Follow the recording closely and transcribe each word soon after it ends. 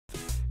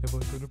Hey,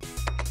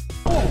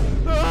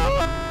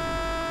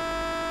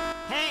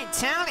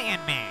 Italian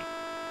man!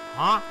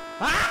 Huh?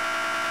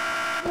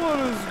 Ah! What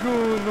is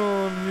going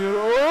on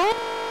here?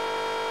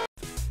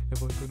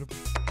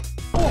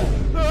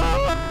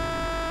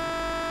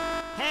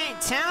 Hey,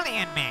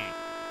 Italian man!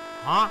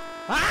 Huh?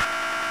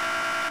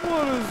 Ah!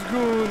 What is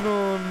going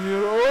on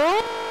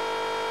here?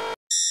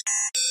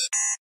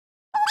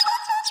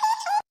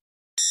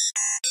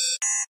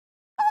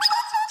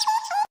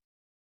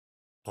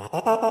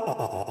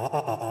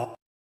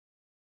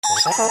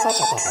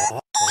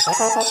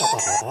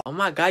 Oh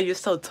my god, you're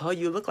so tall,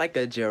 you look like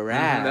a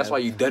giraffe. That's why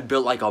you dead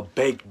built like a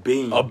baked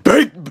bean. A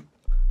baked bean!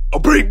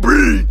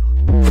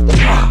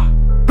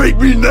 Baked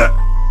bean that!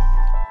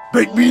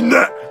 Baked bean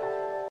that!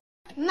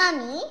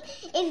 Mummy,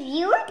 if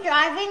you were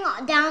driving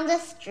down the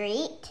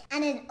street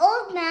and an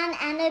old man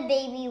and a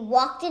baby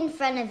walked in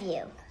front of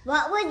you,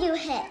 what would you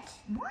hit?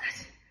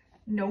 What?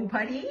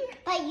 Nobody?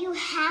 But you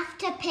have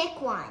to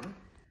pick one.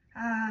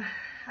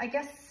 I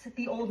guess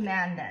the old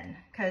man then,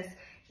 because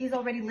he's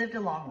already lived a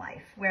long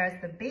life, whereas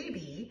the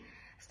baby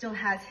still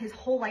has his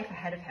whole life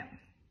ahead of him.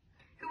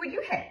 Who would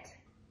you hit?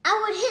 I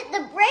would hit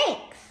the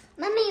brakes.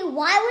 Mummy,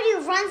 why would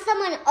you run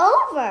someone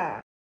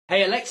over?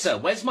 Hey Alexa,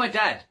 where's my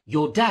dad?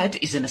 Your dad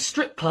is in a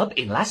strip club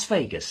in Las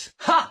Vegas.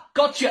 Ha!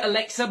 Gotcha,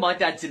 Alexa, my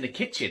dad's in the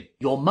kitchen.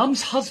 Your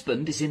mum's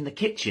husband is in the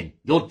kitchen.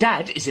 Your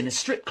dad is in a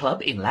strip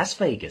club in Las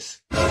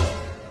Vegas.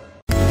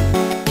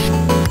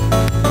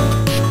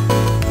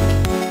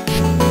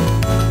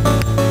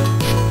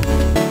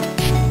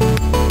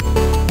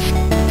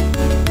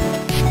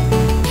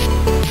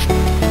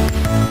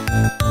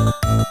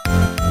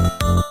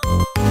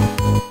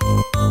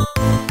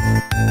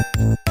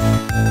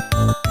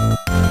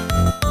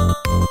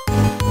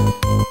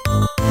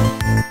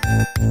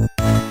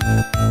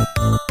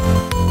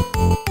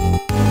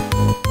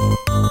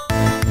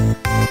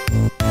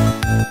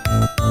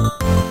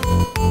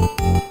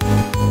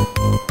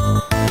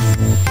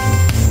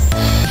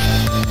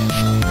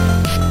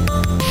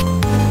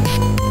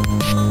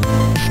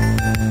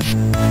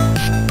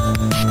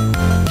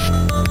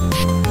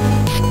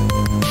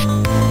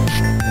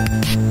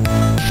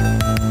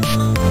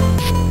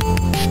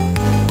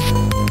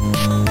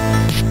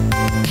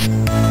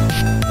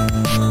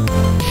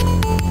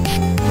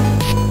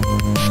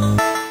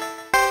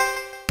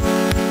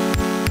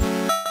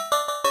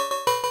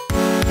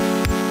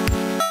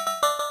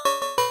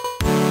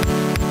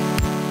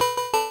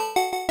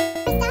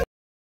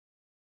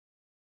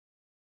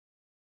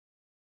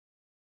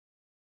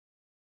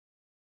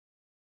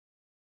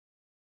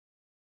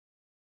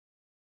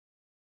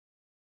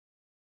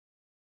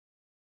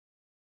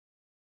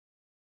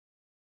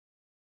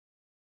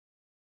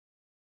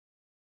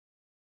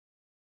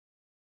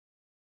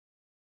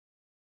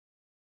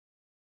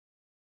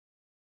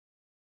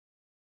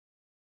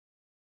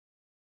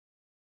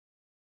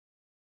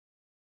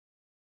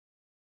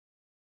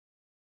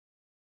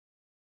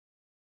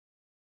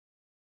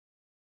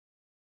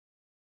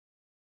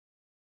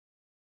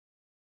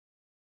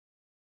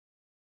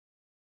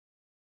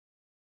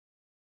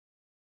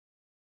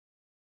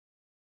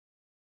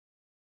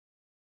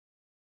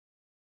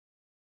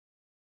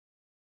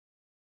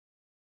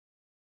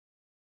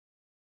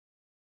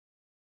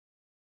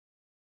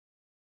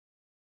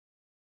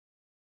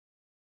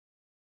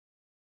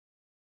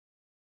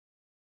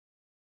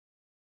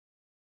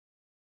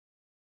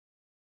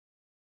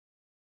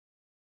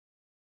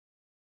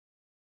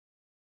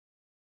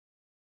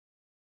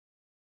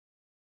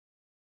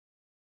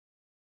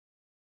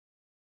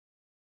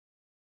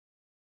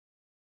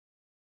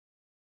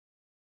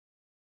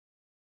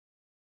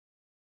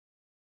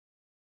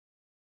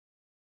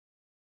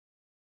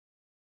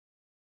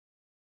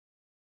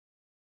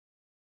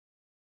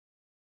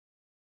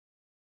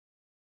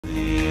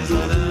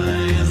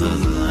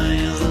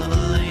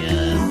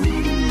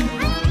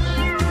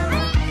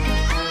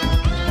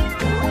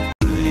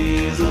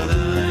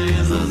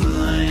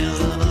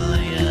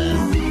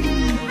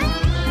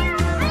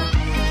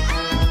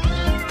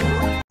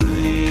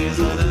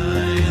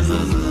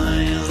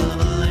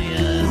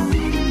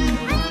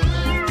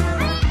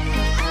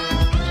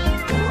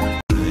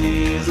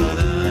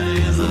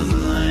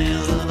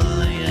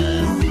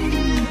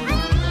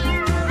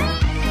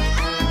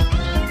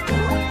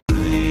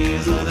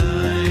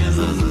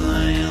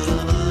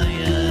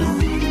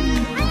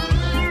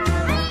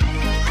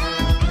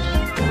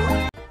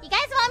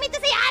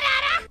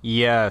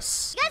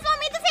 Yes. You guys want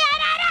me to say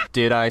ara?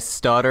 Did I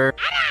stutter?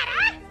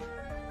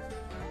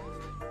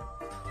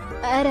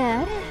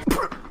 Ara?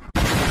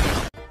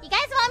 You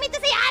guys want me to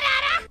say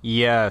ara?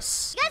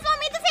 Yes. You guys want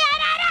me to say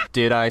ara?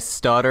 Did I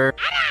stutter?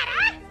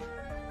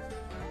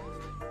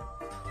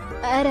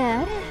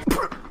 Ara?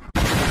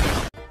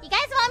 You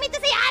guys want me to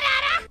say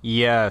ara?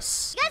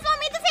 Yes. You guys want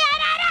me to say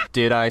ara?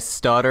 Did I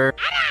stutter?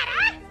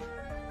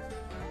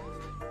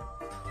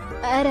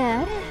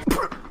 Ara?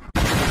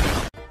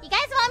 You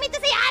guys want me to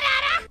say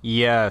ara?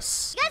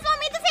 Yes. You guys want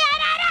me to say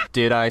ara?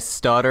 Did I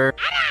stutter?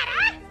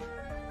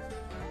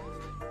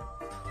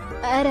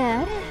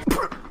 Ara?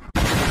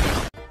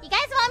 You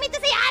guys want me to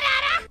say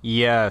ara?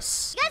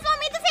 Yes. You guys want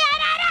me to say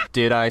ara?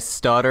 Did I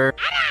stutter?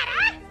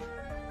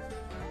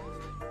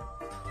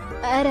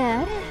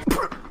 Ara?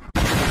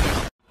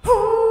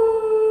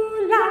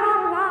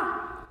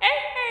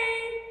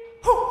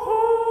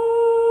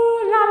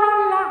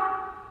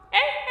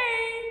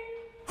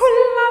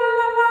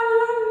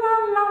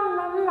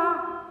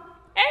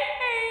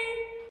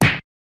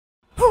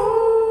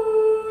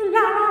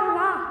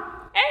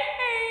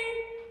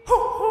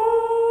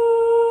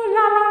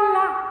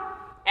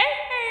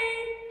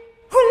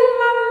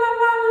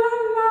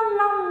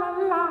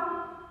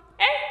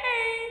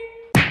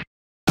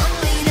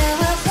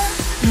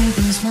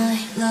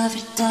 Love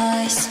it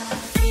dies.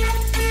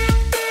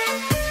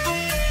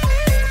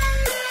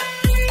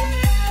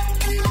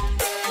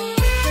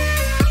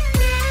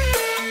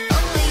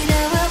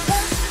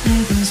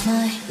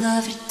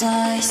 Love it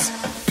dies.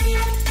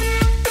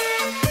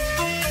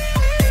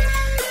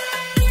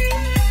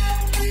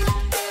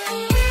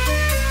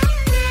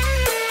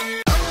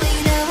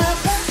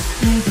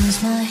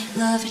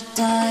 Love it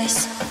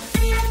dies.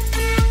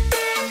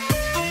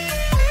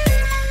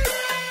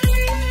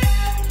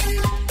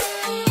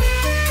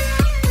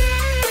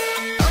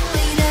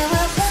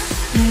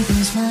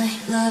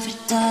 Love it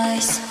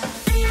dies.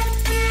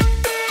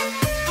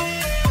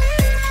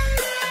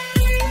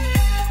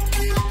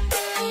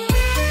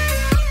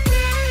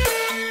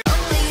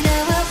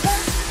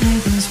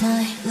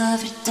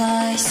 Love it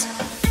dies.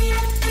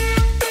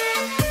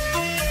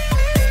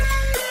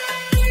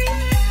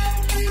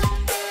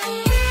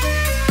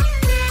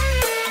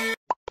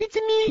 It's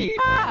me,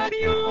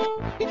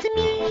 Mario. It's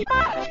me,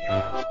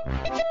 Mario.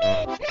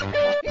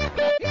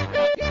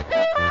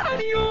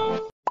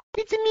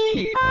 It's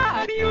me,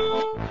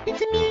 Mario.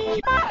 It's me, Mario. It's me,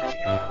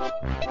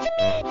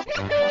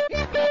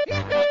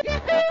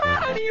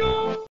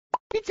 Mario.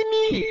 It's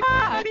me,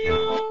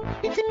 Mario.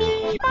 It's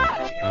me,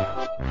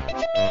 Mario.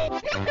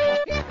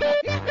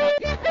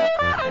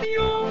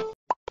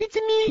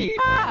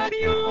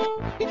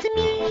 It's me, Mario. It's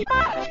me,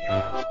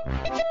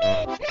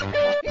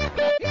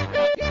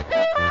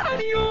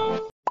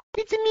 Mario.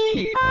 It's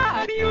me,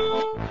 Mario.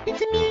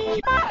 It's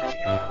me,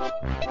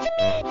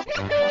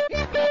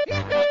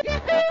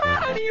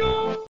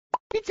 Mario.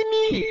 It's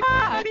me,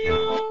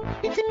 Mario.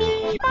 It's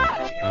me,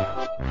 Mario.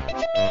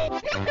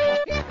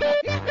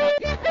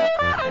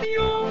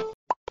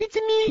 It's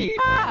me,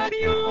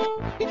 Mario.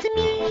 It's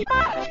me,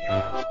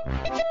 Mario.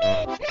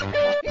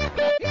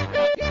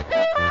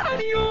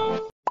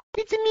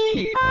 It's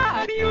me,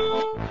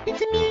 Mario.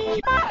 It's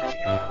me,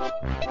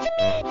 Mario.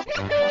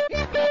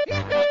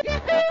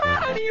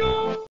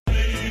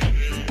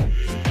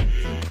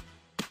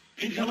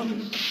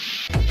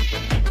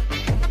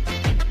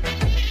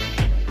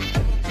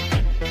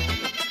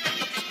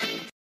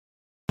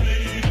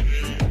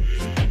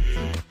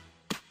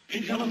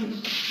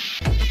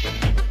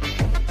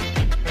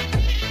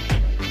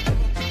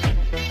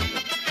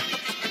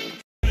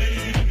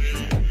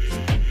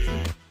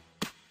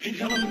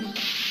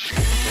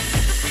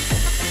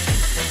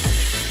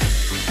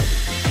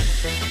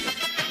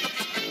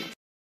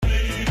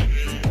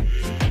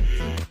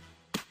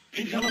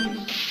 Pink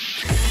element.